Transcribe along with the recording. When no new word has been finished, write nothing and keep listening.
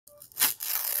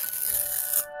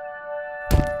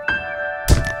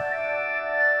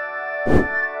Hi,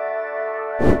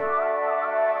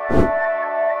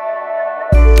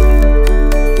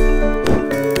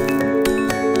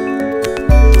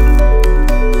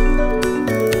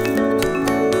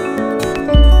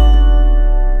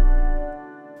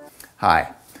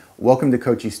 welcome to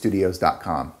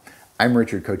KociStudios.com. I'm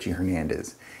Richard Koci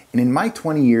Hernandez, and in my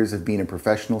 20 years of being a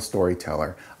professional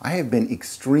storyteller, I have been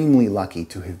extremely lucky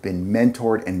to have been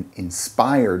mentored and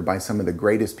inspired by some of the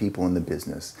greatest people in the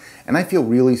business. And I feel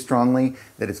really strongly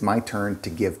that it's my turn to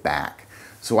give back.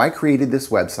 So I created this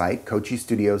website,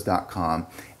 KociStudios.com,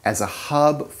 as a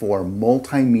hub for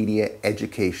multimedia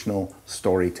educational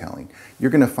storytelling.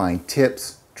 You're going to find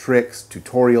tips, tricks,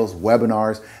 tutorials,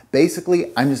 webinars.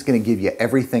 Basically, I'm just going to give you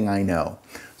everything I know.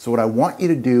 So what I want you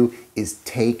to do is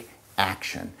take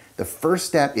action. The first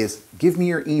step is give me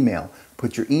your email.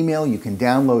 Put your email, you can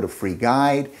download a free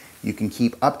guide. You can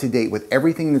keep up to date with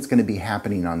everything that's going to be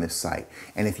happening on this site.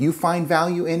 And if you find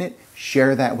value in it,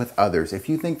 share that with others. If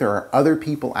you think there are other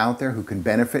people out there who can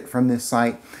benefit from this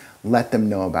site, let them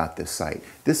know about this site.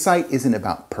 This site isn't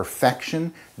about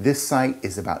perfection. This site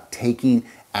is about taking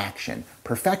action.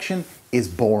 Perfection is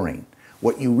boring.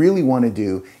 What you really want to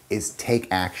do is take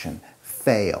action.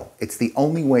 Fail. It's the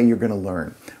only way you're going to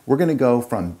learn. We're going to go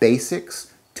from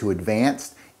basics to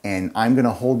advanced, and I'm going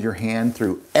to hold your hand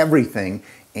through everything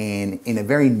and in a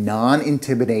very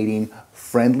non-intimidating,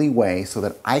 friendly way so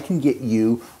that I can get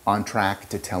you on track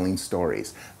to telling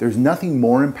stories. There's nothing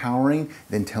more empowering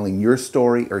than telling your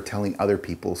story or telling other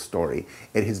people's story.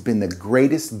 It has been the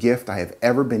greatest gift I have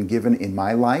ever been given in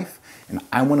my life, and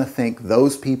I want to thank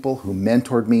those people who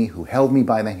mentored me, who held me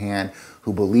by the hand,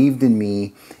 who believed in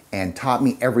me and taught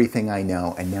me everything I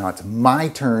know, and now it's my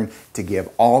turn to give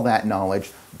all that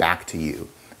knowledge back to you.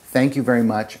 Thank you very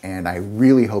much, and I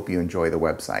really hope you enjoy the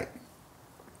website.